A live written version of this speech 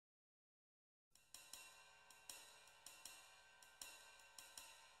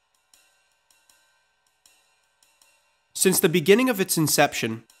Since the beginning of its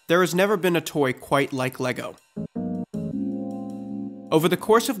inception, there has never been a toy quite like LEGO. Over the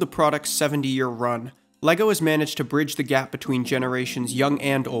course of the product's 70-year run, LEGO has managed to bridge the gap between generations young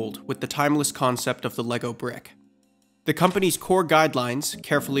and old with the timeless concept of the LEGO brick. The company's core guidelines,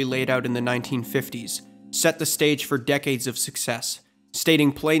 carefully laid out in the 1950s, set the stage for decades of success,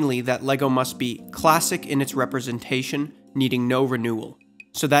 stating plainly that LEGO must be classic in its representation, needing no renewal,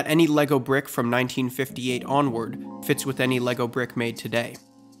 so that any LEGO brick from 1958 onward fits with any LEGO brick made today.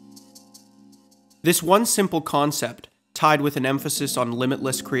 This one simple concept, tied with an emphasis on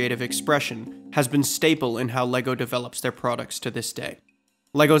limitless creative expression, has been staple in how LEGO develops their products to this day.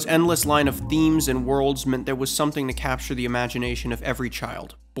 LEGO's endless line of themes and worlds meant there was something to capture the imagination of every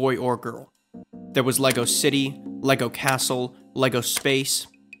child, boy or girl. There was LEGO City, LEGO Castle, LEGO Space,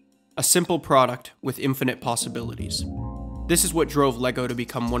 a simple product with infinite possibilities. This is what drove LEGO to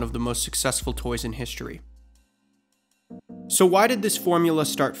become one of the most successful toys in history. So why did this formula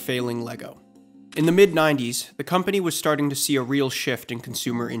start failing LEGO? In the mid-90s, the company was starting to see a real shift in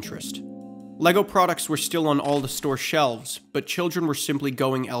consumer interest. LEGO products were still on all the store shelves, but children were simply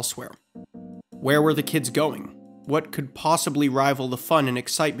going elsewhere. Where were the kids going? What could possibly rival the fun and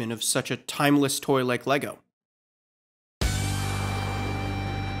excitement of such a timeless toy like LEGO?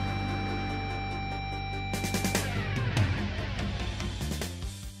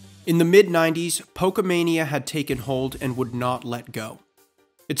 In the mid-90s, Pokemania had taken hold and would not let go.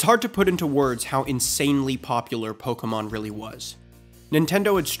 It's hard to put into words how insanely popular Pokemon really was.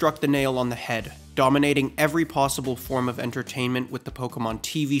 Nintendo had struck the nail on the head, dominating every possible form of entertainment with the Pokemon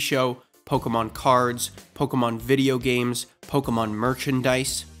TV show, Pokemon cards, Pokemon video games, Pokemon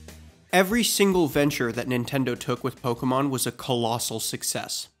merchandise. Every single venture that Nintendo took with Pokemon was a colossal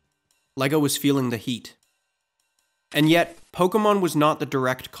success. LEGO was feeling the heat. And yet, Pokemon was not the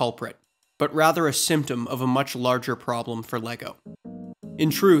direct culprit, but rather a symptom of a much larger problem for LEGO. In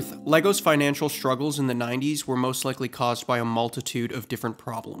truth, LEGO's financial struggles in the 90s were most likely caused by a multitude of different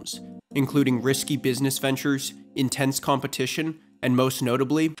problems, including risky business ventures, intense competition, and most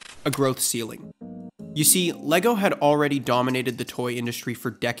notably, a growth ceiling. You see, LEGO had already dominated the toy industry for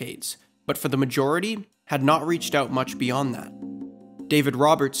decades, but for the majority, had not reached out much beyond that. David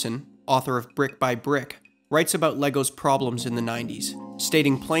Robertson, author of Brick by Brick, writes about LEGO's problems in the 90s,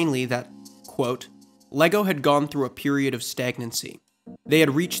 stating plainly that, quote, LEGO had gone through a period of stagnancy. They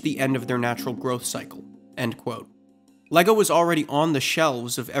had reached the end of their natural growth cycle, end quote. LEGO was already on the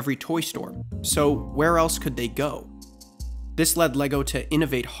shelves of every toy store, so where else could they go? This led LEGO to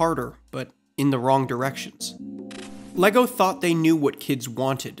innovate harder, but in the wrong directions. LEGO thought they knew what kids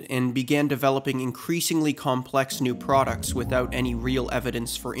wanted and began developing increasingly complex new products without any real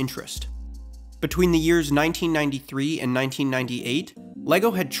evidence for interest. Between the years 1993 and 1998,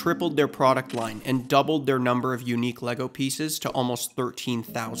 LEGO had tripled their product line and doubled their number of unique LEGO pieces to almost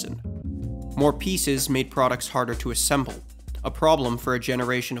 13,000. More pieces made products harder to assemble, a problem for a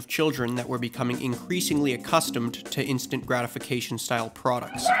generation of children that were becoming increasingly accustomed to instant gratification style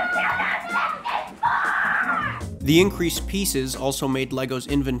products. The increased pieces also made LEGO's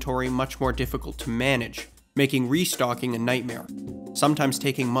inventory much more difficult to manage, making restocking a nightmare, sometimes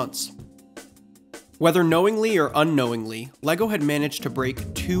taking months. Whether knowingly or unknowingly, LEGO had managed to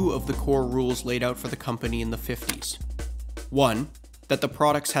break two of the core rules laid out for the company in the 50s. One, that the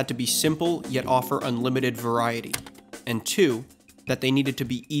products had to be simple yet offer unlimited variety, and two, that they needed to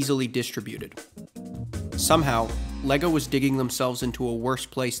be easily distributed. Somehow, LEGO was digging themselves into a worse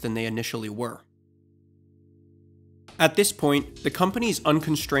place than they initially were. At this point, the company's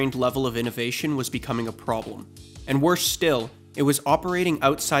unconstrained level of innovation was becoming a problem, and worse still, it was operating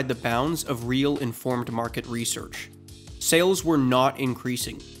outside the bounds of real informed market research. Sales were not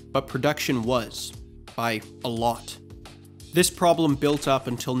increasing, but production was, by a lot. This problem built up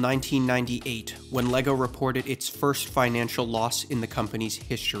until 1998, when LEGO reported its first financial loss in the company's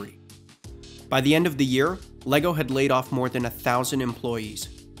history. By the end of the year, LEGO had laid off more than 1,000 employees,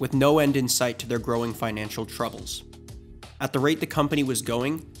 with no end in sight to their growing financial troubles. At the rate the company was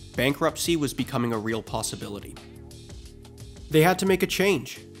going, bankruptcy was becoming a real possibility. They had to make a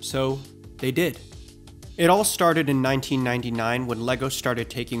change, so they did. It all started in 1999 when LEGO started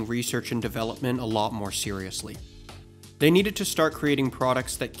taking research and development a lot more seriously. They needed to start creating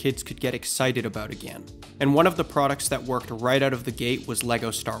products that kids could get excited about again, and one of the products that worked right out of the gate was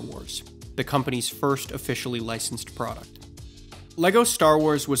LEGO Star Wars, the company's first officially licensed product. LEGO Star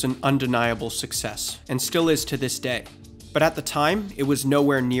Wars was an undeniable success, and still is to this day, but at the time, it was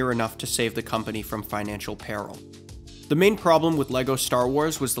nowhere near enough to save the company from financial peril. The main problem with LEGO Star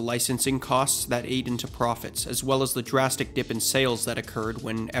Wars was the licensing costs that ate into profits, as well as the drastic dip in sales that occurred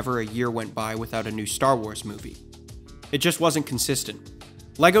whenever a year went by without a new Star Wars movie. It just wasn't consistent.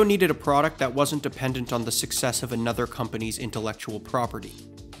 LEGO needed a product that wasn't dependent on the success of another company's intellectual property.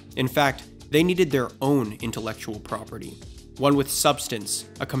 In fact, they needed their own intellectual property. One with substance,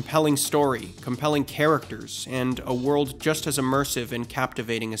 a compelling story, compelling characters, and a world just as immersive and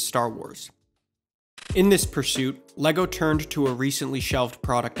captivating as Star Wars. In this pursuit, LEGO turned to a recently shelved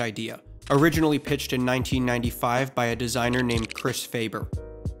product idea, originally pitched in 1995 by a designer named Chris Faber.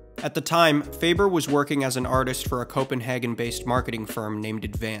 At the time, Faber was working as an artist for a Copenhagen-based marketing firm named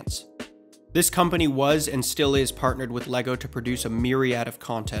Advance. This company was and still is partnered with LEGO to produce a myriad of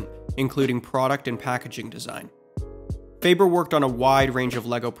content, including product and packaging design. Faber worked on a wide range of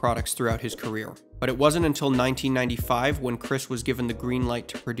LEGO products throughout his career, but it wasn't until 1995 when Chris was given the green light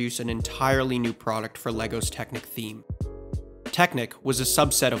to produce an entirely new product for LEGO's Technic theme. Technic was a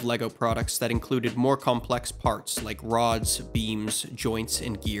subset of LEGO products that included more complex parts like rods, beams, joints,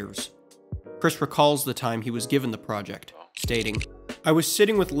 and gears. Chris recalls the time he was given the project, stating, "I was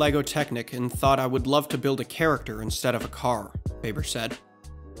sitting with LEGO Technic and thought I would love to build a character instead of a car," Faber said.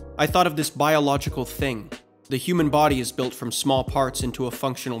 "I thought of this biological thing. The human body is built from small parts into a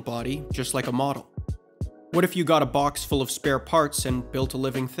functional body, just like a model. What if you got a box full of spare parts and built a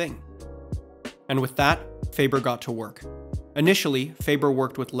living thing?" And with that, Faber got to work. Initially, Faber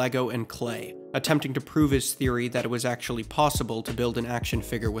worked with LEGO and clay, attempting to prove his theory that it was actually possible to build an action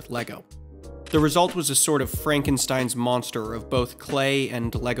figure with LEGO. The result was a sort of Frankenstein's monster of both clay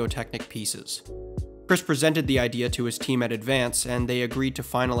and LEGO Technic pieces. Chris presented the idea to his team at Advance, and they agreed to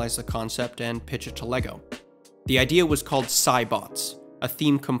finalize the concept and pitch it to LEGO. The idea was called Cybots, a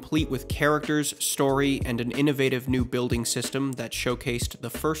theme complete with characters, story, and an innovative new building system that showcased the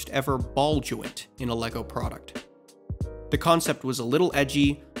first ever ball joint in a LEGO product. The concept was a little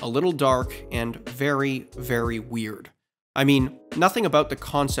edgy, a little dark, and very, very weird. I mean, nothing about the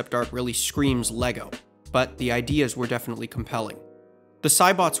concept art really screams LEGO, but the ideas were definitely compelling. The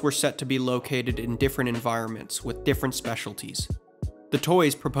Cybots were set to be located in different environments with different specialties. The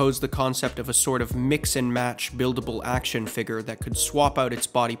toys proposed the concept of a sort of mix-and-match buildable action figure that could swap out its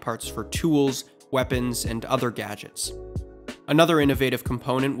body parts for tools, weapons, and other gadgets. Another innovative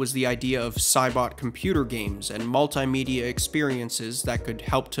component was the idea of Cybot computer games and multimedia experiences that could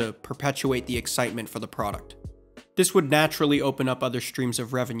help to perpetuate the excitement for the product. This would naturally open up other streams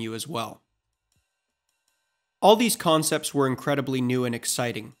of revenue as well. All these concepts were incredibly new and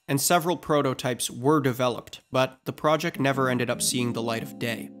exciting, and several prototypes were developed, but the project never ended up seeing the light of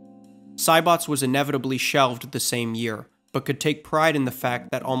day. Cybots was inevitably shelved the same year, but could take pride in the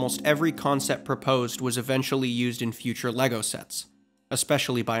fact that almost every concept proposed was eventually used in future LEGO sets,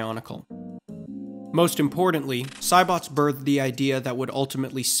 especially Bionicle. Most importantly, Cybots birthed the idea that would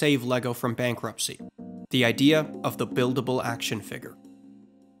ultimately save LEGO from bankruptcy, the idea of the buildable action figure.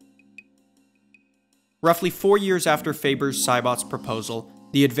 Roughly 4 years after Faber's Cybots proposal,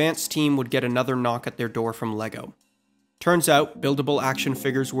 the Advance team would get another knock at their door from LEGO. Turns out, buildable action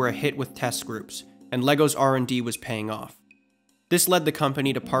figures were a hit with test groups, and LEGO's R&D was paying off. This led the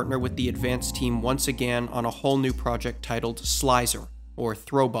company to partner with the Advance team once again on a whole new project titled Slizer, or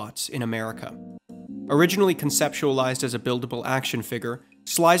Throwbots in America. Originally conceptualized as a buildable action figure,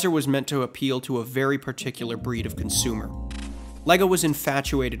 Slizer was meant to appeal to a very particular breed of consumer. LEGO was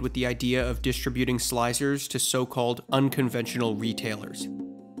infatuated with the idea of distributing Slizers to so-called unconventional retailers.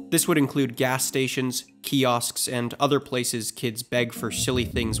 This would include gas stations, kiosks, and other places kids beg for silly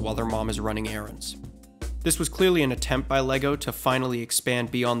things while their mom is running errands. This was clearly an attempt by LEGO to finally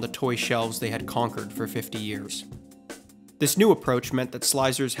expand beyond the toy shelves they had conquered for 50 years. This new approach meant that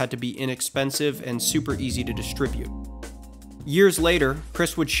Slizers had to be inexpensive and super easy to distribute. Years later,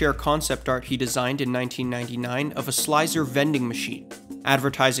 Chris would share concept art he designed in 1999 of a Slizer vending machine,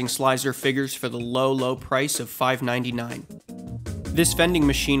 advertising Slizer figures for the low price of $5.99. This vending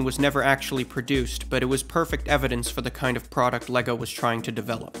machine was never actually produced, but it was perfect evidence for the kind of product LEGO was trying to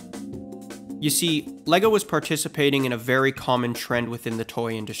develop. You see, LEGO was participating in a very common trend within the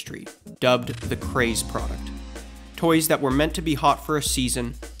toy industry, dubbed the craze product. Toys that were meant to be hot for a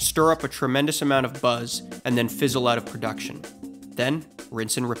season, stir up a tremendous amount of buzz, and then fizzle out of production. Then,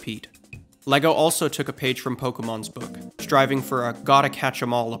 rinse and repeat. LEGO also took a page from Pokemon's book, striving for a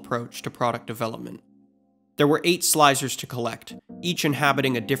gotta-catch-em-all approach to product development. There were 8 Slizers to collect, each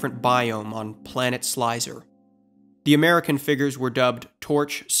inhabiting a different biome on Planet Slizer. The American figures were dubbed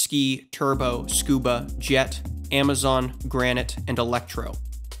Torch, Ski, Turbo, Scuba, Jet, Amazon, Granite, and Electro.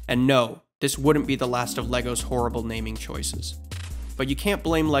 And no, this wouldn't be the last of LEGO's horrible naming choices. But you can't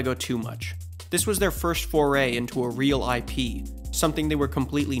blame LEGO too much. This was their first foray into a real IP, something they were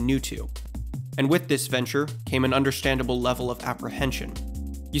completely new to. And with this venture came an understandable level of apprehension.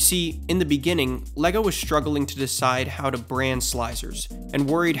 You see, in the beginning, LEGO was struggling to decide how to brand Slizers, and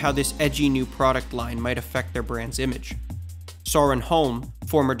worried how this edgy new product line might affect their brand's image. Soren Holm,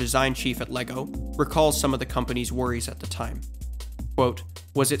 former design chief at LEGO, recalls some of the company's worries at the time. Quote,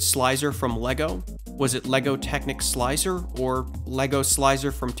 "Was it Slizer from LEGO? Was it LEGO Technic Slizer, or LEGO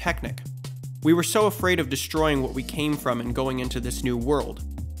Slizer from Technic? We were so afraid of destroying what we came from and going into this new world.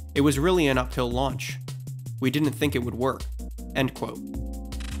 It was really an uphill launch. We didn't think it would work." End quote.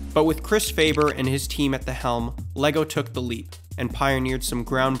 But with Chris Faber and his team at the helm, LEGO took the leap and pioneered some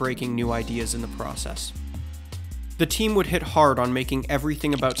groundbreaking new ideas in the process. The team would hit hard on making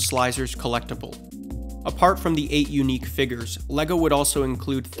everything about Slizers collectible. Apart from the 8 unique figures, LEGO would also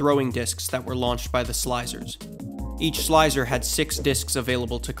include throwing discs that were launched by the Slizers. Each Slizer had 6 discs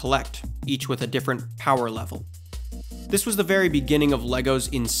available to collect, each with a different power level. This was the very beginning of LEGO's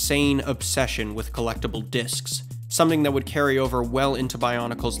insane obsession with collectible discs, something that would carry over well into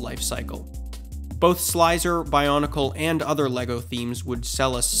Bionicle's life cycle. Both Slizer, Bionicle, and other LEGO themes would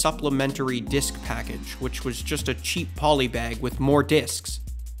sell a supplementary disc package, which was just a cheap poly bag with more discs.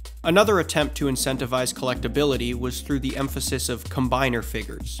 Another attempt to incentivize collectability was through the emphasis of combiner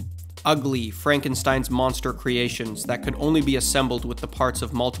figures. Ugly, Frankenstein's monster creations that could only be assembled with the parts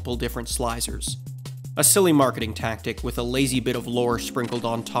of multiple different Slizers. A silly marketing tactic with a lazy bit of lore sprinkled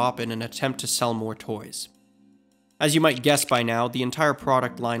on top in an attempt to sell more toys. As you might guess by now, the entire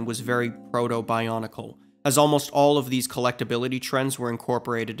product line was very proto-Bionicle, as almost all of these collectability trends were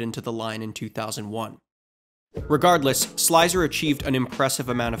incorporated into the line in 2001. Regardless, Slizer achieved an impressive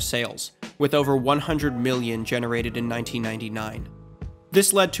amount of sales, with over 100 million generated in 1999.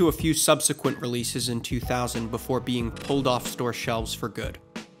 This led to a few subsequent releases in 2000 before being pulled off store shelves for good.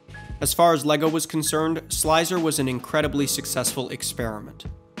 As far as LEGO was concerned, Slizer was an incredibly successful experiment.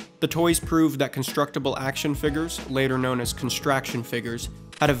 The toys proved that constructible action figures, later known as construction figures,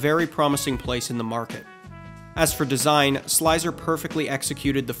 had a very promising place in the market. As for design, Slizer perfectly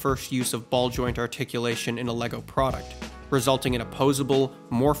executed the first use of ball joint articulation in a LEGO product, resulting in a posable,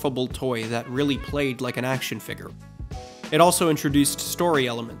 morphable toy that really played like an action figure. It also introduced story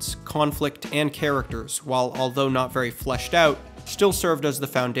elements, conflict, and characters, while although not very fleshed out, still served as the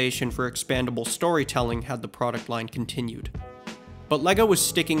foundation for expandable storytelling had the product line continued. But LEGO was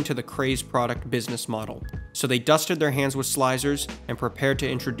sticking to the crazed product business model, so they dusted their hands with Slizers and prepared to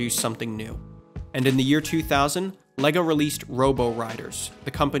introduce something new. And in the year 2000, LEGO released Robo Riders,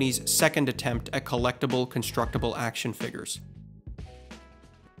 the company's second attempt at collectible constructible action figures.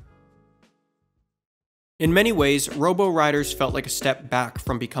 In many ways, Robo Riders felt like a step back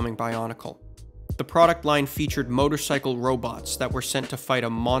from becoming Bionicle. The product line featured motorcycle robots that were sent to fight a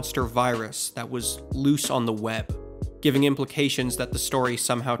monster virus that was loose on the web, giving implications that the story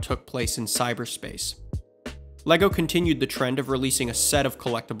somehow took place in cyberspace. LEGO continued the trend of releasing a set of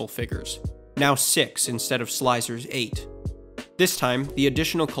collectible figures, now 6 instead of Slizer's 8. This time, the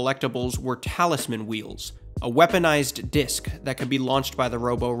additional collectibles were talisman wheels, a weaponized disc that could be launched by the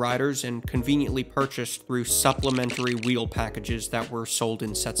Robo Riders and conveniently purchased through supplementary wheel packages that were sold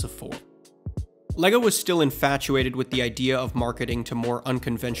in sets of 4. LEGO was still infatuated with the idea of marketing to more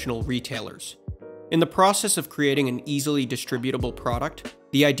unconventional retailers. In the process of creating an easily distributable product,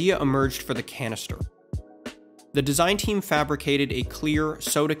 the idea emerged for the canister. The design team fabricated a clear,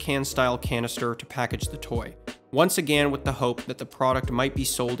 soda can-style canister to package the toy, once again with the hope that the product might be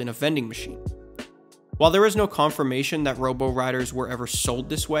sold in a vending machine. While there is no confirmation that Robo Riders were ever sold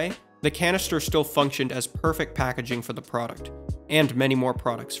this way, the canister still functioned as perfect packaging for the product, and many more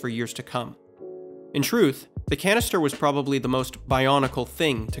products for years to come. In truth, the canister was probably the most Bionicle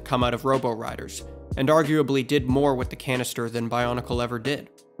thing to come out of Robo Riders, and arguably did more with the canister than Bionicle ever did.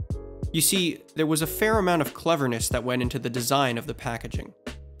 You see, there was a fair amount of cleverness that went into the design of the packaging.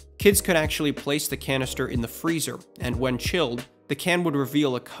 Kids could actually place the canister in the freezer, and when chilled, the can would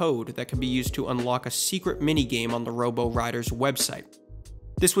reveal a code that could be used to unlock a secret minigame on the Robo Riders website.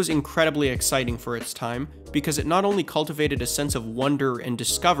 This was incredibly exciting for its time, because it not only cultivated a sense of wonder and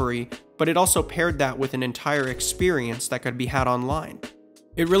discovery, but it also paired that with an entire experience that could be had online.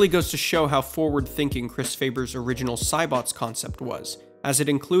 It really goes to show how forward-thinking Chris Faber's original Cybots concept was, as it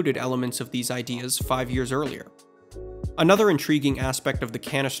included elements of these ideas 5 years earlier. Another intriguing aspect of the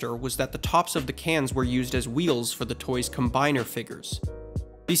canister was that the tops of the cans were used as wheels for the toy's combiner figures.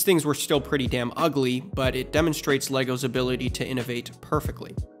 These things were still pretty damn ugly, but it demonstrates LEGO's ability to innovate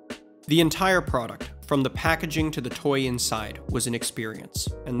perfectly. The entire product, from the packaging to the toy inside, was an experience,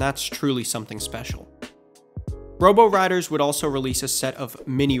 and that's truly something special. Robo Riders would also release a set of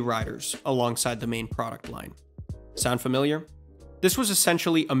mini riders alongside the main product line. Sound familiar? This was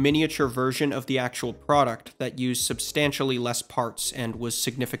essentially a miniature version of the actual product that used substantially less parts and was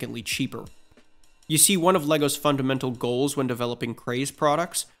significantly cheaper. You see, one of LEGO's fundamental goals when developing Craze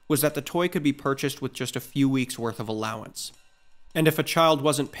products was that the toy could be purchased with just a few weeks' worth of allowance. And if a child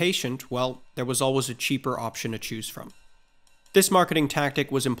wasn't patient, well, there was always a cheaper option to choose from. This marketing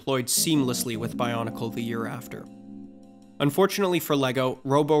tactic was employed seamlessly with Bionicle the year after. Unfortunately for LEGO,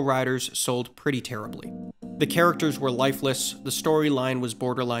 Robo Riders sold pretty terribly. The characters were lifeless, the storyline was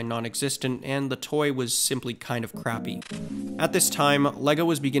borderline non-existent, and the toy was simply kind of crappy. At this time, LEGO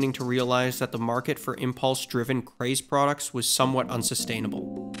was beginning to realize that the market for impulse-driven Craze products was somewhat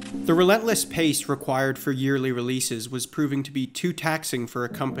unsustainable. The relentless pace required for yearly releases was proving to be too taxing for a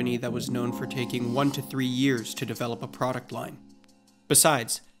company that was known for taking 1 to 3 years to develop a product line.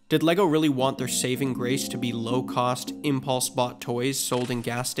 Besides, did LEGO really want their saving grace to be low-cost, impulse-bought toys sold in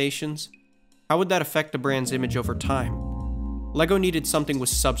gas stations? How would that affect the brand's image over time? LEGO needed something with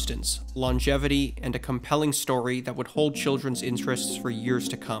substance, longevity, and a compelling story that would hold children's interests for years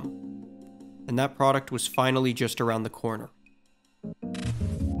to come. And that product was finally just around the corner.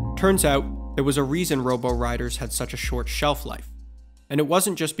 Turns out, there was a reason Robo Riders had such a short shelf life. And it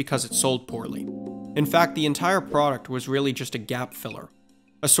wasn't just because it sold poorly. In fact, the entire product was really just a gap filler,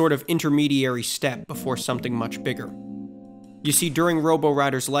 a sort of intermediary step before something much bigger. You see, during Robo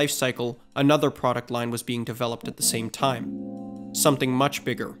Rider's life cycle, another product line was being developed at the same time. Something much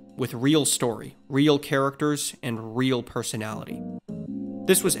bigger, with real story, real characters, and real personality.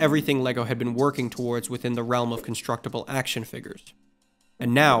 This was everything LEGO had been working towards within the realm of constructible action figures.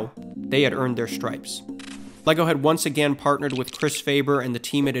 And now, they had earned their stripes. LEGO had once again partnered with Chris Faber and the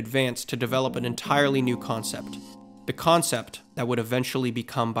team at Advance to develop an entirely new concept. The concept that would eventually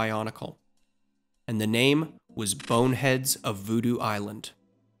become Bionicle. And the name was Boneheads of Voodoo Island.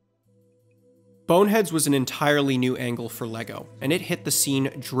 Boneheads was an entirely new angle for LEGO, and it hit the scene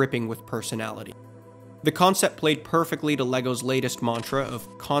dripping with personality. The concept played perfectly to LEGO's latest mantra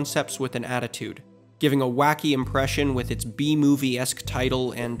of concepts with an attitude, giving a wacky impression with its B-movie-esque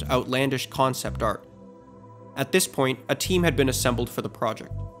title and outlandish concept art. At this point, a team had been assembled for the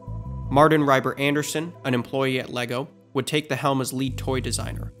project. Martin Reiber Anderson, an employee at LEGO, would take the helm as lead toy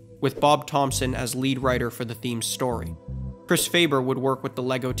designer, with Bob Thompson as lead writer for the theme's story. Chris Faber would work with the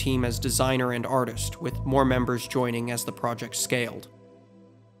LEGO team as designer and artist, with more members joining as the project scaled.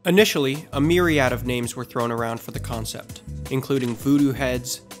 Initially, a myriad of names were thrown around for the concept, including Voodoo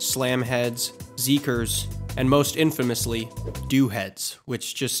Heads, Slam Heads, Zeekers, and most infamously, Do Heads,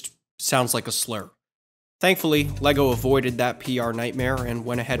 which just sounds like a slur. Thankfully, LEGO avoided that PR nightmare and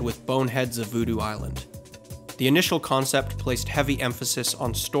went ahead with Boneheads of Voodoo Island. The initial concept placed heavy emphasis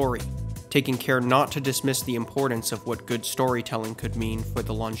on story, taking care not to dismiss the importance of what good storytelling could mean for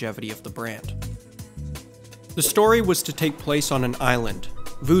the longevity of the brand. The story was to take place on an island,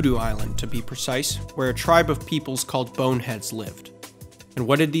 Voodoo Island to be precise, where a tribe of peoples called Boneheads lived. And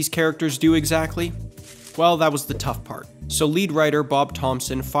what did these characters do exactly? Well, that was the tough part. So lead writer Bob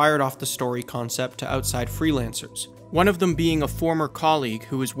Thompson fired off the story concept to outside freelancers, one of them being a former colleague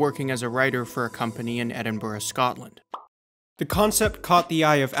who was working as a writer for a company in Edinburgh, Scotland. The concept caught the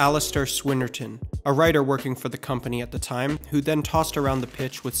eye of Alistair Swinnerton, a writer working for the company at the time, who then tossed around the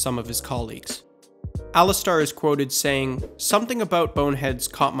pitch with some of his colleagues. Alistair is quoted saying, "Something about Boneheads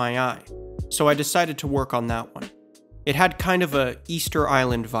caught my eye, so I decided to work on that one. It had kind of a Easter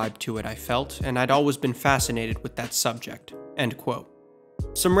Island vibe to it, I felt, and I'd always been fascinated with that subject." End quote.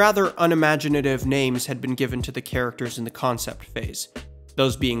 Some rather unimaginative names had been given to the characters in the concept phase,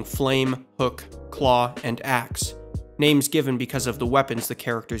 those being Flame, Hook, Claw, and Axe, names given because of the weapons the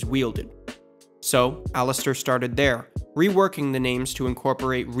characters wielded. So, Alistair started there, reworking the names to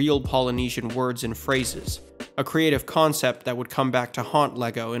incorporate real Polynesian words and phrases, a creative concept that would come back to haunt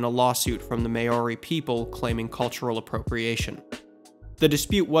LEGO in a lawsuit from the Maori people claiming cultural appropriation. The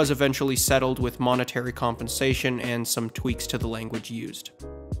dispute was eventually settled with monetary compensation and some tweaks to the language used.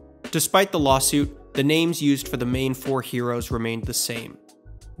 Despite the lawsuit, the names used for the main 4 heroes remained the same.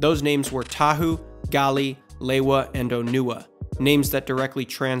 Those names were Tahu, Gali, Lewa, and Onua, names that directly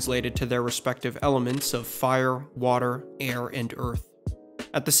translated to their respective elements of fire, water, air, and earth.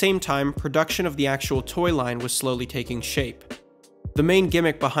 At the same time, production of the actual toy line was slowly taking shape. The main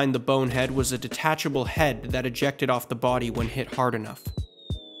gimmick behind the Bonehead was a detachable head that ejected off the body when hit hard enough.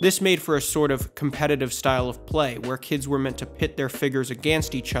 This made for a sort of competitive style of play, where kids were meant to pit their figures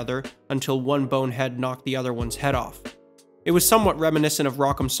against each other until one Bonehead knocked the other one's head off. It was somewhat reminiscent of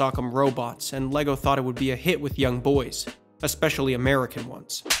Rock'em Sock'em Robots, and LEGO thought it would be a hit with young boys, especially American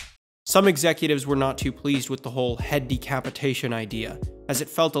ones. Some executives were not too pleased with the whole head decapitation idea, as it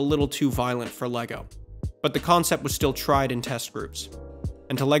felt a little too violent for LEGO. But the concept was still tried in test groups.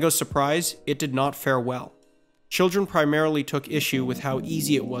 And to LEGO's surprise, it did not fare well. Children primarily took issue with how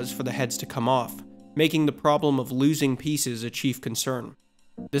easy it was for the heads to come off, making the problem of losing pieces a chief concern.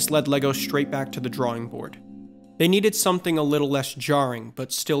 This led LEGO straight back to the drawing board. They needed something a little less jarring,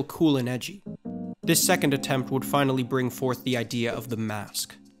 but still cool and edgy. This second attempt would finally bring forth the idea of the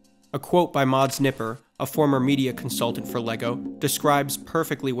mask. A quote by Mads Nipper, a former media consultant for LEGO, describes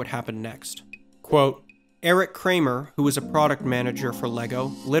perfectly what happened next. Quote, Eric Kramer, who was a product manager for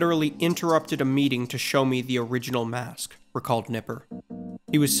LEGO, literally interrupted a meeting to show me the original mask, recalled Nipper.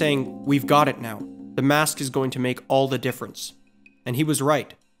 He was saying, "We've got it now. The mask is going to make all the difference." And he was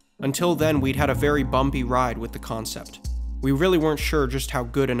right. Until then, we'd had a very bumpy ride with the concept. We really weren't sure just how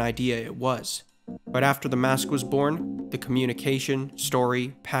good an idea it was. But after the mask was born, the communication,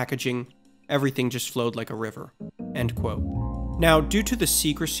 story, packaging, everything just flowed like a river. End quote. Now, due to the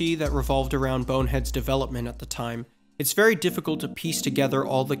secrecy that revolved around Bonehead's development at the time, it's very difficult to piece together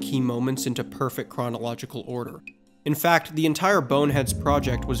all the key moments into perfect chronological order. In fact, the entire Boneheads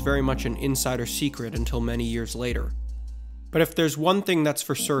project was very much an insider secret until many years later. But if there's one thing that's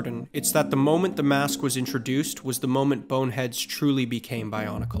for certain, it's that the moment the mask was introduced was the moment Boneheads truly became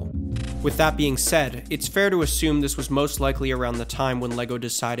Bionicle. With that being said, it's fair to assume this was most likely around the time when LEGO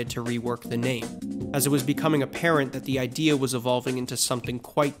decided to rework the name, as it was becoming apparent that the idea was evolving into something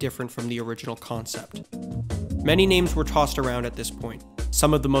quite different from the original concept. Many names were tossed around at this point,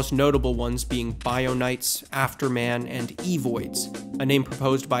 some of the most notable ones being Bionites, Afterman, and Evoids, a name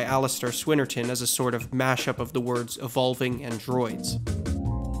proposed by Alistair Swinnerton as a sort of mashup of the words evolving and droids.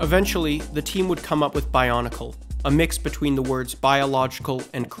 Eventually, the team would come up with Bionicle, a mix between the words biological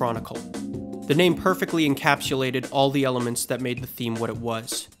and chronicle. The name perfectly encapsulated all the elements that made the theme what it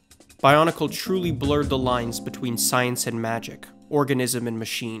was. Bionicle truly blurred the lines between science and magic, organism and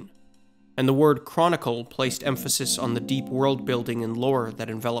machine. And the word chronicle placed emphasis on the deep world building and lore that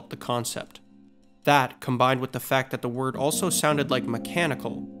enveloped the concept. That, combined with the fact that the word also sounded like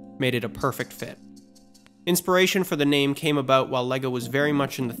mechanical, made it a perfect fit. Inspiration for the name came about while LEGO was very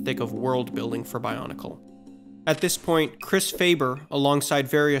much in the thick of world building for Bionicle. At this point, Chris Faber, alongside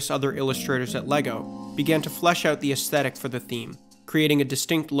various other illustrators at LEGO, began to flesh out the aesthetic for the theme, creating a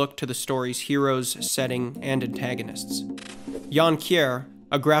distinct look to the story's heroes, setting, and antagonists. Jan Kjær,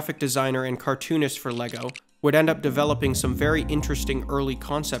 a graphic designer and cartoonist for LEGO, would end up developing some very interesting early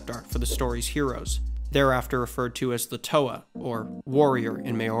concept art for the story's heroes, thereafter referred to as the Toa, or warrior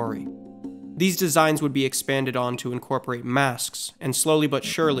in Maori. These designs would be expanded on to incorporate masks, and slowly but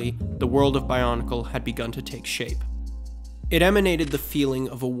surely, the world of Bionicle had begun to take shape. It emanated the feeling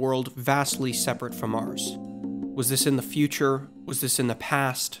of a world vastly separate from ours. Was this in the future? Was this in the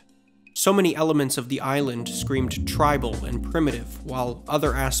past? So many elements of the island screamed tribal and primitive, while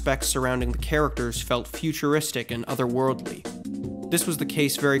other aspects surrounding the characters felt futuristic and otherworldly. This was the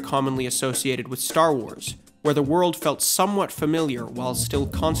case very commonly associated with Star Wars, where the world felt somewhat familiar while still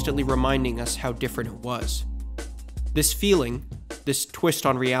constantly reminding us how different it was. This feeling, this twist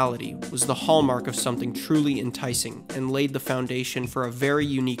on reality, was the hallmark of something truly enticing and laid the foundation for a very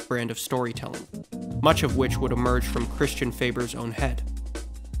unique brand of storytelling, much of which would emerge from Christian Faber's own head.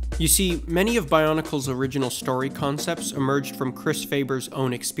 You see, many of Bionicle's original story concepts emerged from Chris Faber's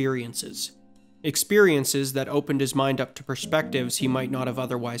own experiences. Experiences that opened his mind up to perspectives he might not have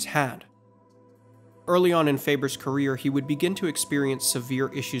otherwise had. Early on in Faber's career, he would begin to experience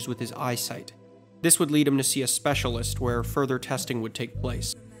severe issues with his eyesight. This would lead him to see a specialist where further testing would take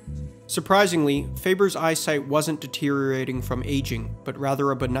place. Surprisingly, Faber's eyesight wasn't deteriorating from aging, but rather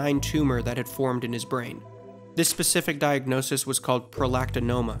a benign tumor that had formed in his brain. This specific diagnosis was called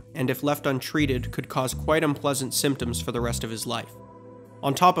prolactinoma, and if left untreated, could cause quite unpleasant symptoms for the rest of his life.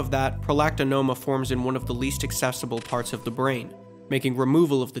 On top of that, prolactinoma forms in one of the least accessible parts of the brain, making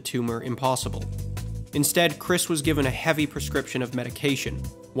removal of the tumor impossible. Instead, Chris was given a heavy prescription of medication,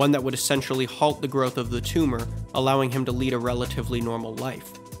 one that would essentially halt the growth of the tumor, allowing him to lead a relatively normal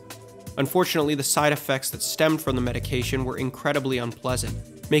life. Unfortunately, the side effects that stemmed from the medication were incredibly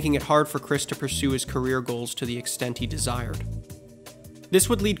unpleasant, making it hard for Chris to pursue his career goals to the extent he desired. This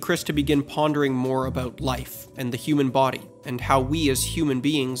would lead Chris to begin pondering more about life and the human body, and how we as human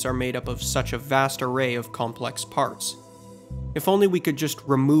beings are made up of such a vast array of complex parts. If only we could just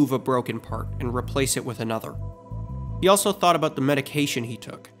remove a broken part and replace it with another. He also thought about the medication he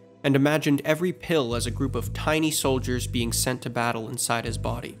took, and imagined every pill as a group of tiny soldiers being sent to battle inside his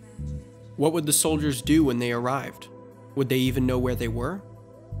body. What would the soldiers do when they arrived? Would they even know where they were?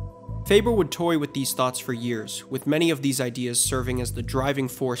 Faber would toy with these thoughts for years, with many of these ideas serving as the driving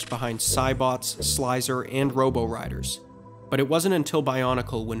force behind Cybots, Slizer, and Robo-Riders. but it wasn't until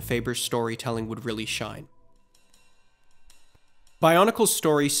Bionicle when Faber's storytelling would really shine. Bionicle's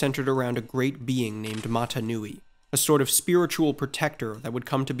story centered around a great being named Mata Nui, a sort of spiritual protector that would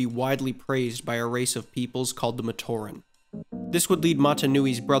come to be widely praised by a race of peoples called the Matoran. This would lead Mata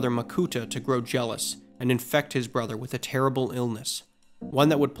Nui's brother Makuta to grow jealous and infect his brother with a terrible illness, one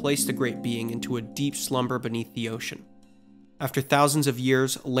that would place the great being into a deep slumber beneath the ocean. After thousands of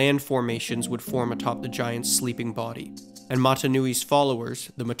years, land formations would form atop the giant's sleeping body, and Mata Nui's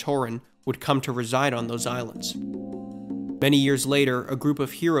followers, the Matoran, would come to reside on those islands. Many years later, a group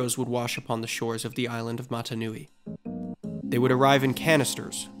of heroes would wash upon the shores of the island of Mata Nui. They would arrive in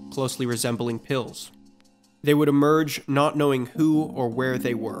canisters, closely resembling pills. They would emerge not knowing who or where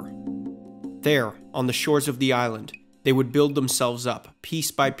they were. There, on the shores of the island, they would build themselves up,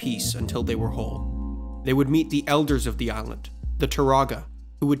 piece by piece, until they were whole. They would meet the elders of the island, the Turaga,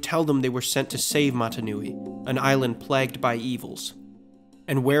 who would tell them they were sent to save Mata Nui, an island plagued by evils.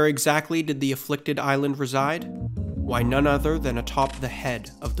 And where exactly did the afflicted island reside? Why, none other than atop the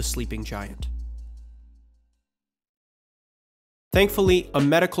head of the sleeping giant. Thankfully, a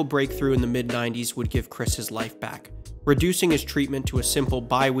medical breakthrough in the mid-90s would give Chris his life back, reducing his treatment to a simple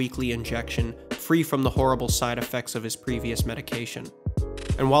bi-weekly injection free from the horrible side effects of his previous medication.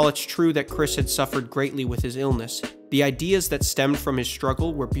 And while it's true that Chris had suffered greatly with his illness, the ideas that stemmed from his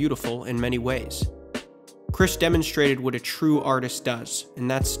struggle were beautiful in many ways. Chris demonstrated what a true artist does,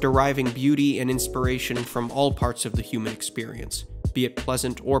 and that's deriving beauty and inspiration from all parts of the human experience, be it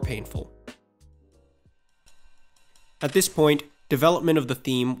pleasant or painful. At this point, development of the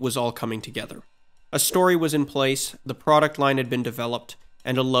theme was all coming together. A story was in place, the product line had been developed,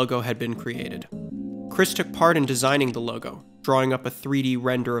 and a logo had been created. Chris took part in designing the logo, drawing up a 3D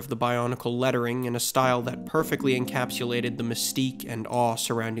render of the Bionicle lettering in a style that perfectly encapsulated the mystique and awe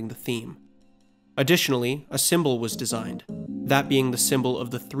surrounding the theme. Additionally, a symbol was designed, that being the symbol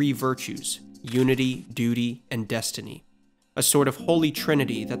of the three virtues, unity, duty, and destiny, a sort of holy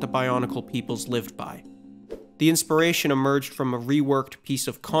trinity that the Bionicle peoples lived by. The inspiration emerged from a reworked piece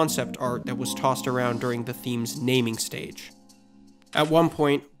of concept art that was tossed around during the theme's naming stage. At one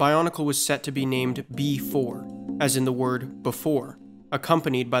point, Bionicle was set to be named B4, as in the word before,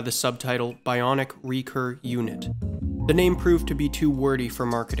 accompanied by the subtitle Bionic Recur Unit. The name proved to be too wordy for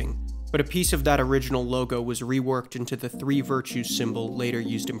marketing, but a piece of that original logo was reworked into the three virtues symbol later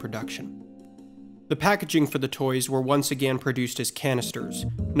used in production. The packaging for the toys were once again produced as canisters,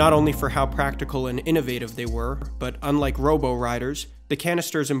 not only for how practical and innovative they were, but unlike Robo-Riders, the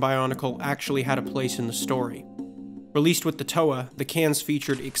canisters in Bionicle actually had a place in the story. Released with the Toa, the cans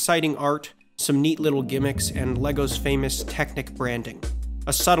featured exciting art, some neat little gimmicks, and LEGO's famous Technic branding,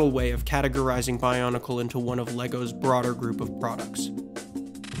 a subtle way of categorizing Bionicle into one of LEGO's broader group of products.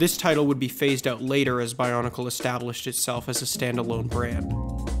 This title would be phased out later as Bionicle established itself as a standalone brand.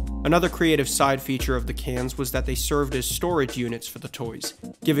 Another creative side feature of the cans was that they served as storage units for the toys,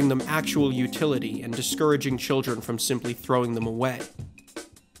 giving them actual utility and discouraging children from simply throwing them away.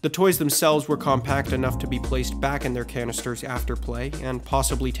 The toys themselves were compact enough to be placed back in their canisters after play and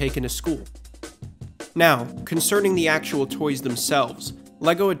possibly taken to school. Now, concerning the actual toys themselves,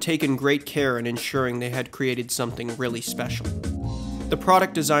 LEGO had taken great care in ensuring they had created something really special. The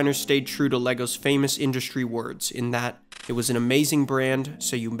product designers stayed true to LEGO's famous industry words in that it was an amazing brand,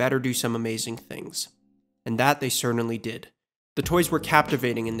 so you better do some amazing things. And that they certainly did. The toys were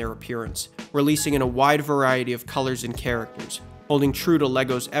captivating in their appearance, releasing in a wide variety of colors and characters, holding true to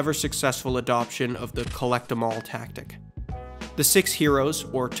LEGO's ever-successful adoption of the collect-em-all tactic. The 6 heroes,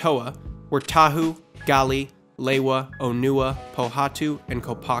 or Toa, were Tahu, Gali, Lewa, Onua, Pohatu, and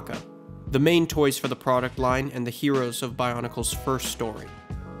Kopaka, the main toys for the product line and the heroes of Bionicle's first story.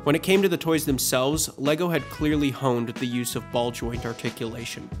 When it came to the toys themselves, LEGO had clearly honed the use of ball joint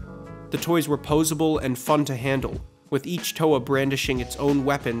articulation. The toys were posable and fun to handle, with each Toa brandishing its own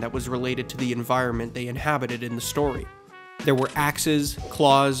weapon that was related to the environment they inhabited in the story. There were axes,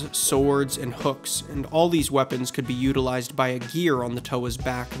 claws, swords, and hooks, and all these weapons could be utilized by a gear on the Toa's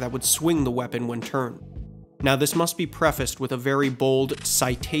back that would swing the weapon when turned. Now this must be prefaced with a very bold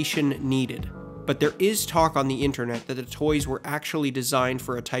citation needed, but there is talk on the internet that the toys were actually designed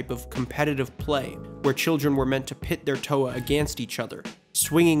for a type of competitive play, where children were meant to pit their Toa against each other,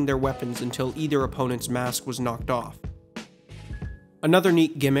 swinging their weapons until either opponent's mask was knocked off. Another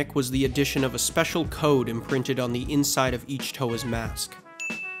neat gimmick was the addition of a special code imprinted on the inside of each Toa's mask.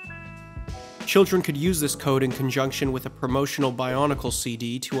 Children could use this code in conjunction with a promotional Bionicle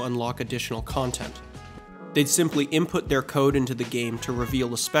CD to unlock additional content. They'd simply input their code into the game to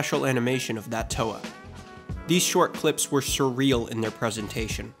reveal a special animation of that Toa. These short clips were surreal in their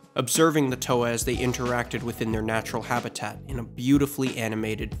presentation, observing the Toa as they interacted within their natural habitat in a beautifully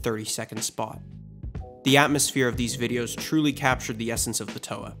animated 30-second spot. The atmosphere of these videos truly captured the essence of the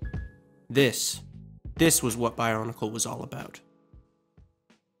Toa. This was what Bionicle was all about.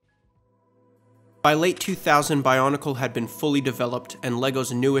 By late 2000, Bionicle had been fully developed and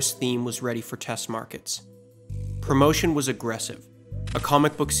LEGO's newest theme was ready for test markets. Promotion was aggressive. A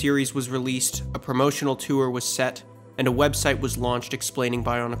comic book series was released, a promotional tour was set, and a website was launched explaining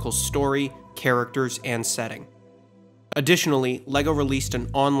Bionicle's story, characters, and setting. Additionally, LEGO released an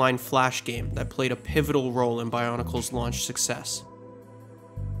online flash game that played a pivotal role in Bionicle's launch success.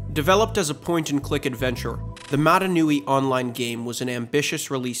 Developed as a point-and-click adventure, the Matanui online game was an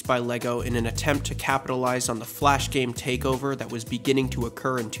ambitious release by LEGO in an attempt to capitalize on the flash game takeover that was beginning to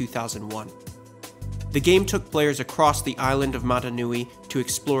occur in 2001. The game took players across the island of Matanui to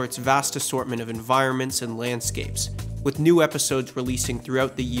explore its vast assortment of environments and landscapes, with new episodes releasing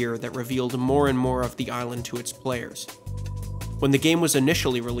throughout the year that revealed more and more of the island to its players. When the game was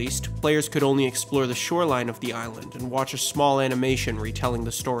initially released, players could only explore the shoreline of the island and watch a small animation retelling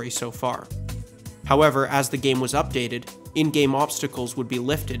the story so far. However, as the game was updated, in-game obstacles would be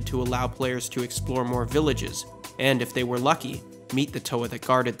lifted to allow players to explore more villages, and if they were lucky, meet the Toa that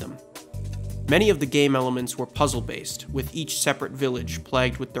guarded them. Many of the game elements were puzzle-based, with each separate village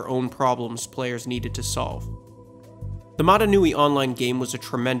plagued with their own problems players needed to solve. The Matanui online game was a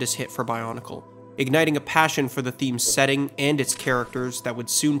tremendous hit for Bionicle, igniting a passion for the theme's setting and its characters that would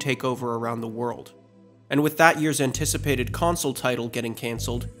soon take over around the world. And with that year's anticipated console title getting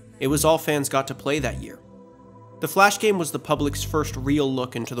cancelled, it was all fans got to play that year. The Flash game was the public's first real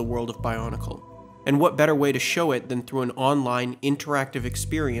look into the world of Bionicle, and what better way to show it than through an online, interactive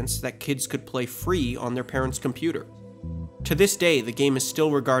experience that kids could play free on their parents' computer. To this day, the game is still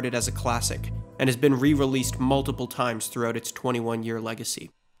regarded as a classic, and has been re-released multiple times throughout its 21-year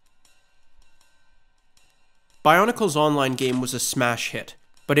legacy. Bionicle's online game was a smash hit,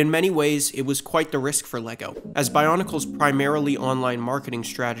 but in many ways it was quite the risk for LEGO, as Bionicle's primarily online marketing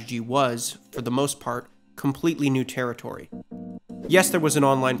strategy was, for the most part, completely new territory. Yes, there was an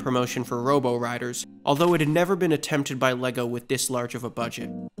online promotion for Robo-Riders, although it had never been attempted by LEGO with this large of a budget.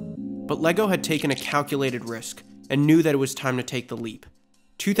 But LEGO had taken a calculated risk, and knew that it was time to take the leap.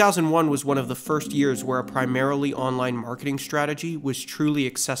 2001 was one of the first years where a primarily online marketing strategy was truly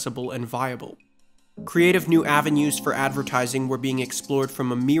accessible and viable. Creative new avenues for advertising were being explored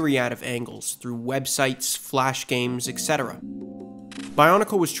from a myriad of angles through websites, flash games, etc.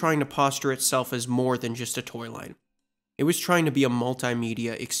 Bionicle was trying to posture itself as more than just a toy line. It was trying to be a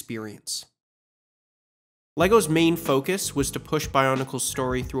multimedia experience. LEGO's main focus was to push Bionicle's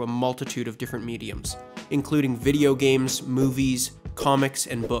story through a multitude of different mediums, including video games, movies, comics,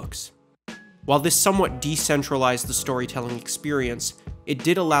 and books. While this somewhat decentralized the storytelling experience, it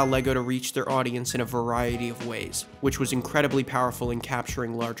did allow LEGO to reach their audience in a variety of ways, which was incredibly powerful in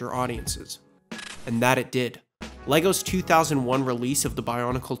capturing larger audiences. And that it did. LEGO's 2001 release of the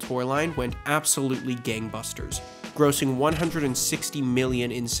Bionicle toy line went absolutely gangbusters, grossing $160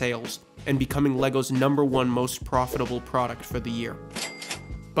 million in sales, and becoming LEGO's #1 most profitable product for the year.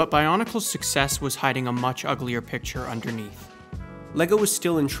 But Bionicle's success was hiding a much uglier picture underneath. LEGO was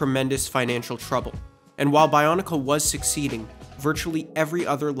still in tremendous financial trouble, and while Bionicle was succeeding, virtually every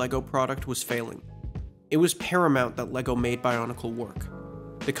other LEGO product was failing. It was paramount that LEGO made Bionicle work.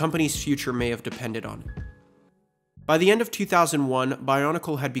 The company's future may have depended on it. By the end of 2001,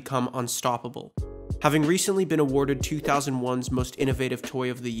 Bionicle had become unstoppable. Having recently been awarded 2001's Most Innovative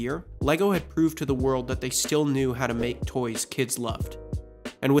Toy of the Year, LEGO had proved to the world that they still knew how to make toys kids loved.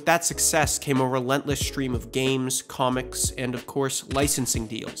 And with that success came a relentless stream of games, comics, and of course, licensing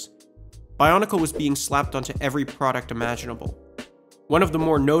deals. Bionicle was being slapped onto every product imaginable. One of the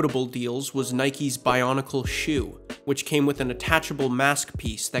more notable deals was Nike's Bionicle shoe, which came with an attachable mask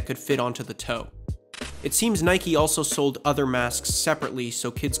piece that could fit onto the toe. It seems Nike also sold other masks separately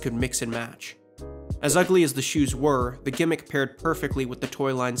so kids could mix and match. As ugly as the shoes were, the gimmick paired perfectly with the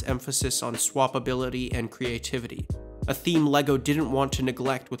toy line's emphasis on swappability and creativity, a theme LEGO didn't want to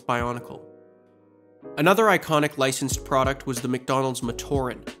neglect with Bionicle. Another iconic licensed product was the McDonald's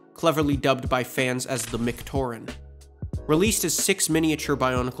Matoran, cleverly dubbed by fans as the McToran. Released as 6 miniature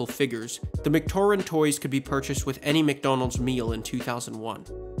Bionicle figures, the McToran toys could be purchased with any McDonald's meal in 2001.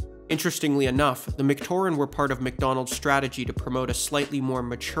 Interestingly enough, the McToran were part of McDonald's strategy to promote a slightly more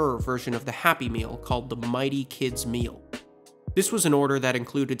mature version of the Happy Meal called the Mighty Kids Meal. This was an order that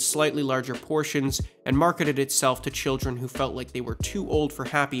included slightly larger portions and marketed itself to children who felt like they were too old for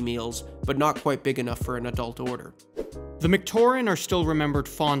Happy Meals, but not quite big enough for an adult order. The Mactaurin are still remembered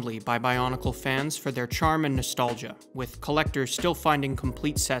fondly by Bionicle fans for their charm and nostalgia, with collectors still finding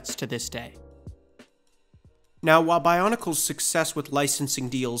complete sets to this day. Now, while Bionicle's success with licensing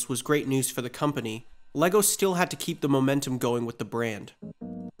deals was great news for the company, LEGO still had to keep the momentum going with the brand.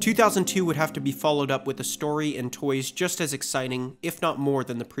 2002 would have to be followed up with a story and toys just as exciting, if not more,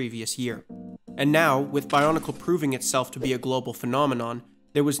 than the previous year. And now, with Bionicle proving itself to be a global phenomenon,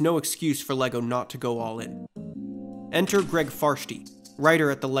 there was no excuse for LEGO not to go all in. Enter Greg Farshtey,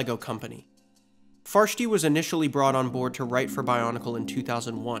 writer at the LEGO Company. Farshtey was initially brought on board to write for Bionicle in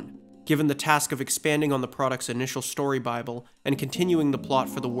 2001, given the task of expanding on the product's initial story bible and continuing the plot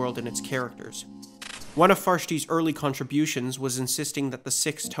for the world and its characters. One of Farshtey's early contributions was insisting that the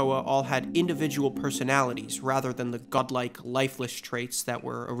 6 Toa all had individual personalities rather than the godlike, lifeless traits that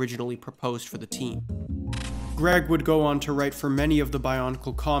were originally proposed for the team. Greg would go on to write for many of the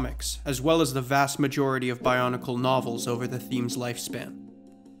Bionicle comics, as well as the vast majority of Bionicle novels over the theme's lifespan.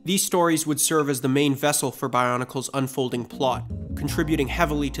 These stories would serve as the main vessel for Bionicle's unfolding plot, contributing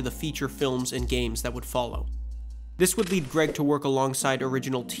heavily to the feature films and games that would follow. This would lead Greg to work alongside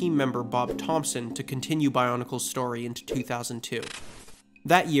original team member Bob Thompson to continue Bionicle's story into 2002.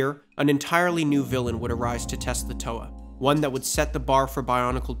 That year, an entirely new villain would arise to test the Toa, one that would set the bar for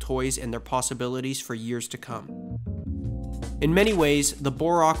Bionicle toys and their possibilities for years to come. In many ways, the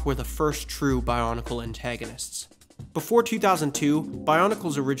Bohrok were the first true Bionicle antagonists. Before 2002,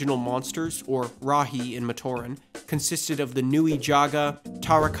 Bionicle's original monsters, or Rahi in Mactaurin, consisted of the Nui Jaga,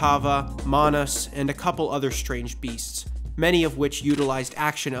 Tarakava, Manus, and a couple other strange beasts, many of which utilized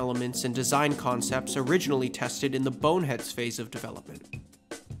action elements and design concepts originally tested in the Boneheads phase of development.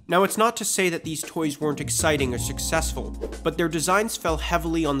 Now, it's not to say that these toys weren't exciting or successful, but their designs fell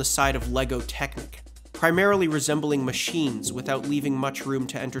heavily on the side of LEGO Technic, primarily resembling machines without leaving much room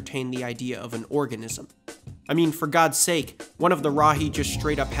to entertain the idea of an organism. I mean, for God's sake, one of the Rahi just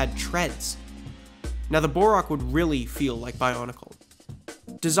straight up had treads. Now, the Bohrok would really feel like Bionicle.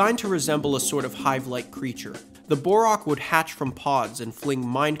 Designed to resemble a sort of hive-like creature, the Bohrok would hatch from pods and fling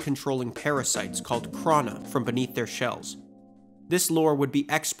mind-controlling parasites called Krana from beneath their shells. This lore would be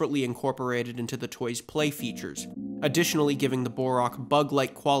expertly incorporated into the toy's play features, additionally giving the Bohrok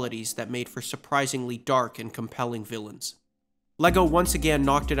bug-like qualities that made for surprisingly dark and compelling villains. LEGO once again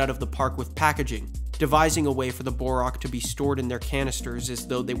knocked it out of the park with packaging, devising a way for the Bohrok to be stored in their canisters as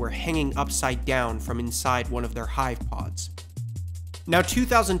though they were hanging upside down from inside one of their hive pods. Now,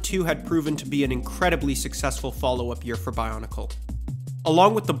 2002 had proven to be an incredibly successful follow-up year for Bionicle.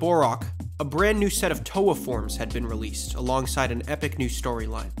 Along with the Bohrok, a brand new set of Toa forms had been released, alongside an epic new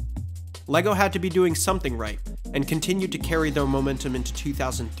storyline. LEGO had to be doing something right, and continued to carry their momentum into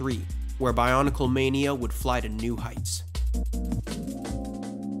 2003, where Bionicle Mania would fly to new heights.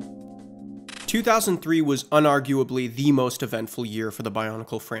 2003 was unarguably the most eventful year for the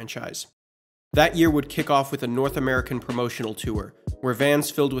Bionicle franchise. That year would kick off with a North American promotional tour, where vans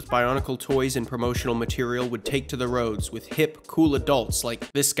filled with Bionicle toys and promotional material would take to the roads with hip, cool adults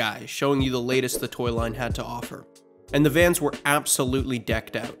like this guy showing you the latest the toy line had to offer. And the vans were absolutely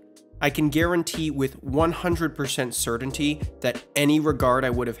decked out. I can guarantee with 100% certainty that any regard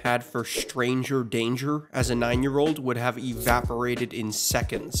I would have had for stranger danger as a 9-year-old would have evaporated in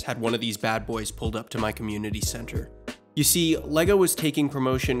seconds had one of these bad boys pulled up to my community center. You see, LEGO was taking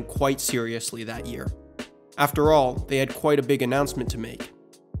promotion quite seriously that year. After all, they had quite a big announcement to make.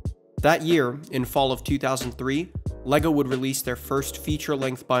 That year, in fall of 2003, LEGO would release their first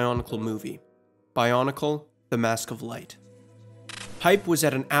feature-length Bionicle movie, Bionicle: The Mask of Light. Hype was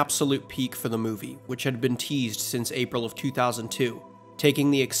at an absolute peak for the movie, which had been teased since April of 2002,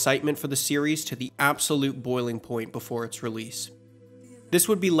 taking the excitement for the series to the absolute boiling point before its release. This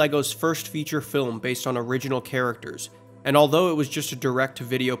would be LEGO's first feature film based on original characters, and although it was just a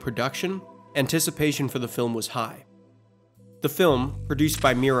direct-to-video production, anticipation for the film was high. The film, produced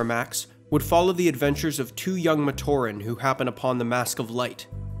by Miramax, would follow the adventures of 2 young Mactaurin who happen upon the Mask of Light,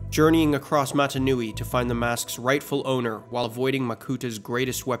 journeying across Matanui to find the mask's rightful owner while avoiding Makuta's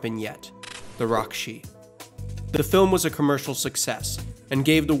greatest weapon yet, the Rakshi. The film was a commercial success, and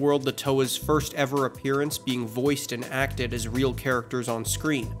gave the world the Toa's first ever appearance being voiced and acted as real characters on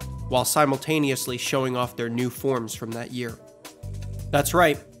screen, while simultaneously showing off their new forms from that year. That's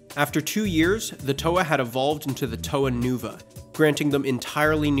right, after 2 years, the Toa had evolved into the Toa Nuva, granting them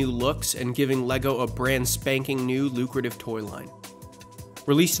entirely new looks and giving LEGO a brand spanking new lucrative toy line.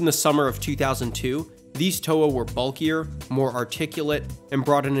 Released in the summer of 2002, these Toa were bulkier, more articulate, and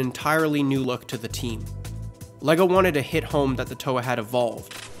brought an entirely new look to the team. LEGO wanted to hit home that the Toa had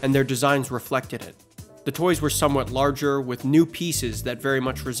evolved, and their designs reflected it. The toys were somewhat larger, with new pieces that very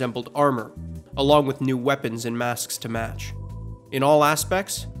much resembled armor, along with new weapons and masks to match. In all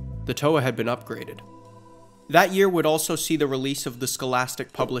aspects, the Toa had been upgraded. That year would also see the release of the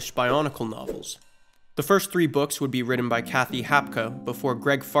Scholastic published Bionicle novels. The first 3 books would be written by Kathy Hapka before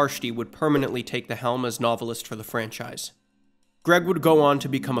Greg Farshtey would permanently take the helm as novelist for the franchise. Greg would go on to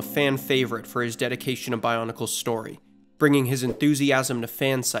become a fan favorite for his dedication to Bionicle's story, bringing his enthusiasm to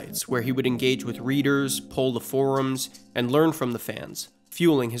fan sites where he would engage with readers, poll the forums, and learn from the fans,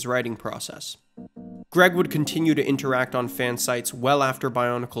 fueling his writing process. Greg would continue to interact on fan sites well after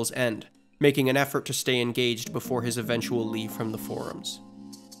Bionicle's end, making an effort to stay engaged before his eventual leave from the forums.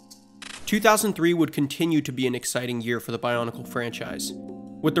 2003 would continue to be an exciting year for the Bionicle franchise.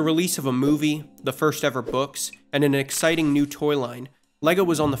 With the release of a movie, the first ever books, and an exciting new toy line, LEGO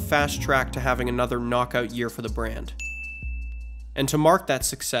was on the fast track to having another knockout year for the brand. And to mark that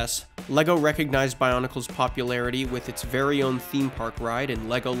success, LEGO recognized Bionicle's popularity with its very own theme park ride in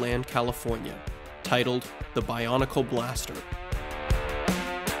Legoland, California, titled the Bionicle Blaster.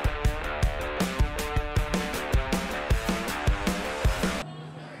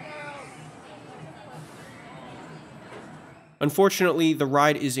 Unfortunately, the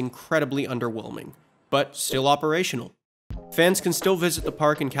ride is incredibly underwhelming, but still operational. Fans can still visit the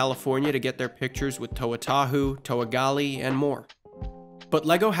park in California to get their pictures with Toa Tahu, Toa Gali, and more. But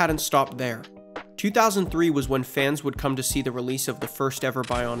LEGO hadn't stopped there. 2003 was when fans would come to see the release of the first ever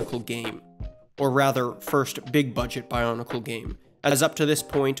Bionicle game. Or rather, first big budget Bionicle game, as up to this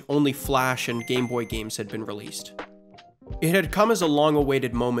point, only Flash and Game Boy games had been released. It had come as a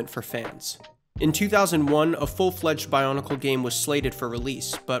long-awaited moment for fans. In 2001, a full-fledged Bionicle game was slated for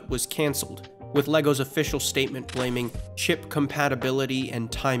release, but was cancelled, with LEGO's official statement blaming chip compatibility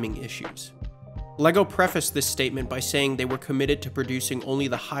and timing issues. LEGO prefaced this statement by saying they were committed to producing only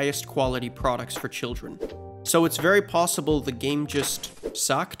the highest quality products for children, so it's very possible the game just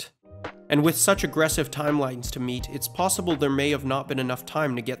sucked. And with such aggressive timelines to meet, it's possible there may have not been enough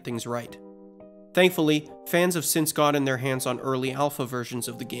time to get things right. Thankfully, fans have since gotten their hands on early alpha versions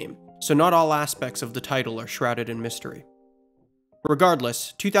of the game, so not all aspects of the title are shrouded in mystery.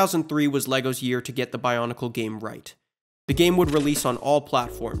 Regardless, 2003 was LEGO's year to get the Bionicle game right. The game would release on all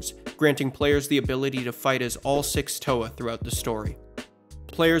platforms, granting players the ability to fight as all 6 Toa throughout the story.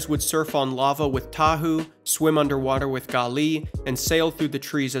 Players would surf on lava with Tahu, swim underwater with Gali, and sail through the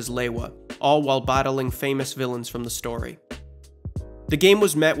trees as Lewa, all while battling famous villains from the story. The game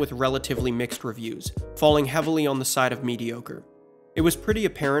was met with relatively mixed reviews, falling heavily on the side of mediocre. It was pretty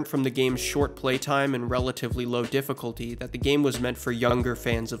apparent from the game's short playtime and relatively low difficulty that the game was meant for younger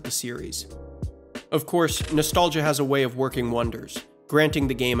fans of the series. Of course, nostalgia has a way of working wonders, granting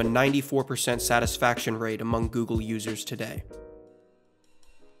the game a 94% satisfaction rate among Google users today.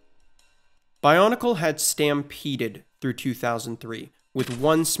 Bionicle had stampeded through 2003, with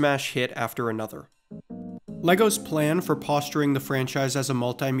one smash hit after another. LEGO's plan for posturing the franchise as a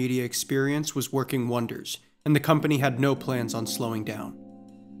multimedia experience was working wonders, and the company had no plans on slowing down.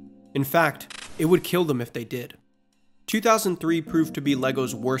 In fact, it would kill them if they did. 2003 proved to be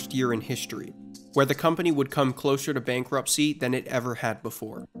LEGO's worst year in history, where the company would come closer to bankruptcy than it ever had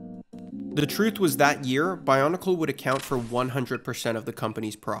before. The truth was that year, Bionicle would account for 100% of the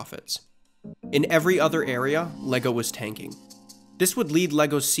company's profits. In every other area, LEGO was tanking. This would lead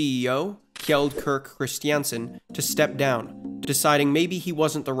LEGO's CEO, Kjeld Kirk Christiansen, to step down, deciding maybe he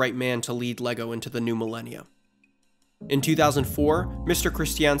wasn't the right man to lead LEGO into the new millennia. In 2004, Mr.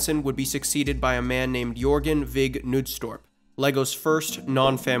 Christiansen would be succeeded by a man named Jørgen Vig Knudstorp, LEGO's first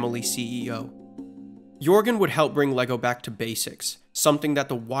non-family CEO. Jørgen would help bring LEGO back to basics, something that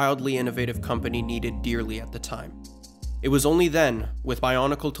the wildly innovative company needed dearly at the time. It was only then, with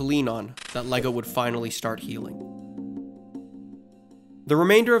Bionicle to lean on, that LEGO would finally start healing. The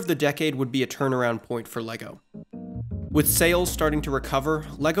remainder of the decade would be a turnaround point for LEGO. With sales starting to recover,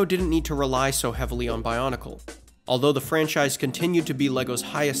 LEGO didn't need to rely so heavily on Bionicle, although the franchise continued to be LEGO's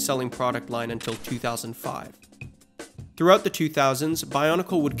highest-selling product line until 2005. Throughout the 2000s,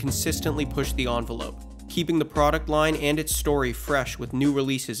 Bionicle would consistently push the envelope, keeping the product line and its story fresh with new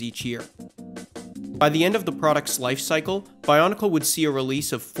releases each year. By the end of the product's life cycle, Bionicle would see a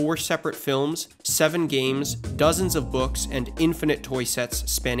release of 4 separate films, 7 games, dozens of books, and infinite toy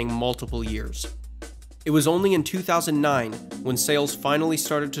sets spanning multiple years. It was only in 2009, when sales finally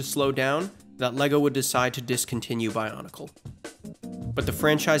started to slow down, that LEGO would decide to discontinue Bionicle. But the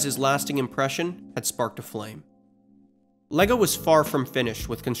franchise's lasting impression had sparked a flame. LEGO was far from finished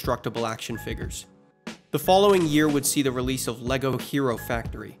with constructible action figures. The following year would see the release of LEGO Hero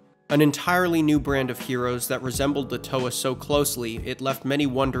Factory, an entirely new brand of heroes that resembled the Toa so closely it left many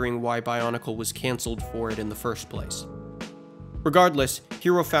wondering why Bionicle was cancelled for it in the first place. Regardless,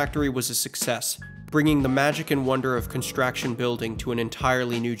 Hero Factory was a success, bringing the magic and wonder of construction building to an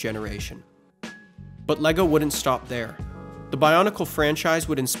entirely new generation. But LEGO wouldn't stop there. The Bionicle franchise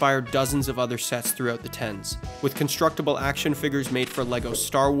would inspire dozens of other sets throughout the tens, with constructible action figures made for LEGO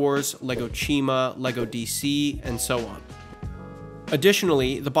Star Wars, LEGO Chima, LEGO DC, and so on.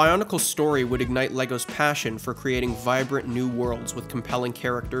 Additionally, the Bionicle story would ignite LEGO's passion for creating vibrant new worlds with compelling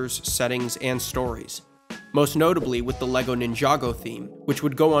characters, settings, and stories. Most notably with the LEGO Ninjago theme, which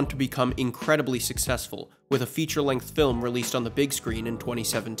would go on to become incredibly successful, with a feature-length film released on the big screen in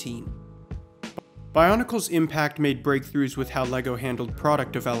 2017. Bionicle's impact made breakthroughs with how LEGO handled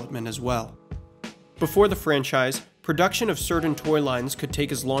product development as well. Before the franchise, production of certain toy lines could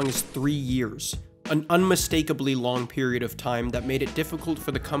take as long as 3 years, an unmistakably long period of time that made it difficult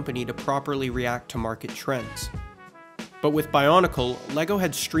for the company to properly react to market trends. But with Bionicle, LEGO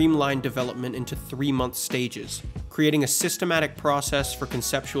had streamlined development into 3-month stages, creating a systematic process for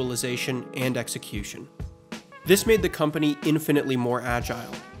conceptualization and execution. This made the company infinitely more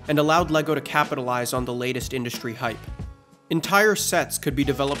agile, and allowed LEGO to capitalize on the latest industry hype. Entire sets could be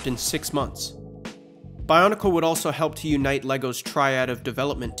developed in 6 months. Bionicle would also help to unite LEGO's triad of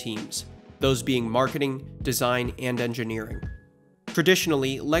development teams, those being marketing, design, and engineering.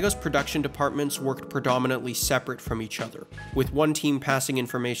 Traditionally, LEGO's production departments worked predominantly separate from each other, with one team passing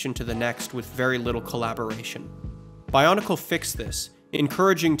information to the next with very little collaboration. Bionicle fixed this,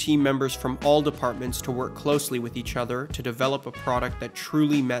 encouraging team members from all departments to work closely with each other to develop a product that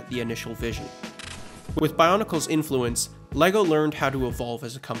truly met the initial vision. With Bionicle's influence, LEGO learned how to evolve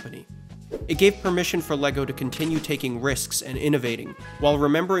as a company. It gave permission for LEGO to continue taking risks and innovating, while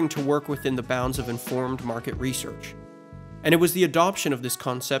remembering to work within the bounds of informed market research. And it was the adoption of this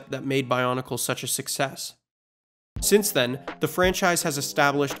concept that made Bionicle such a success. Since then, the franchise has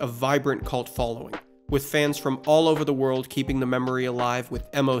established a vibrant cult following, with fans from all over the world keeping the memory alive with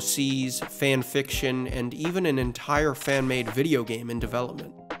MOCs, fan fiction, and even an entire fan-made video game in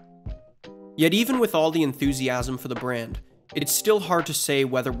development. Yet even with all the enthusiasm for the brand, it's still hard to say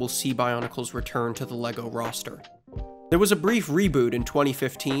whether we'll see Bionicle's return to the LEGO roster. There was a brief reboot in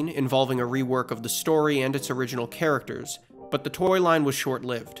 2015 involving a rework of the story and its original characters, but the toy line was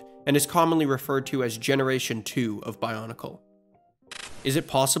short-lived, and is commonly referred to as Generation 2 of Bionicle. Is it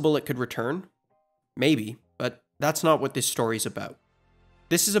possible it could return? Maybe, but that's not what this story's about.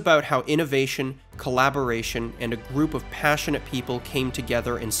 This is about how innovation, collaboration, and a group of passionate people came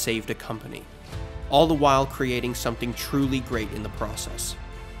together and saved a company, all the while creating something truly great in the process.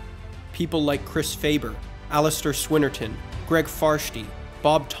 People like Chris Faber, Alistair Swinnerton, Greg Farshtey,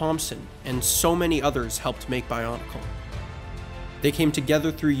 Bob Thompson, and so many others helped make Bionicle. They came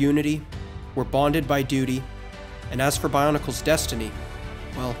together through unity, were bonded by duty, and as for Bionicle's destiny,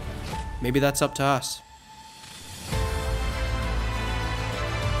 well, maybe that's up to us.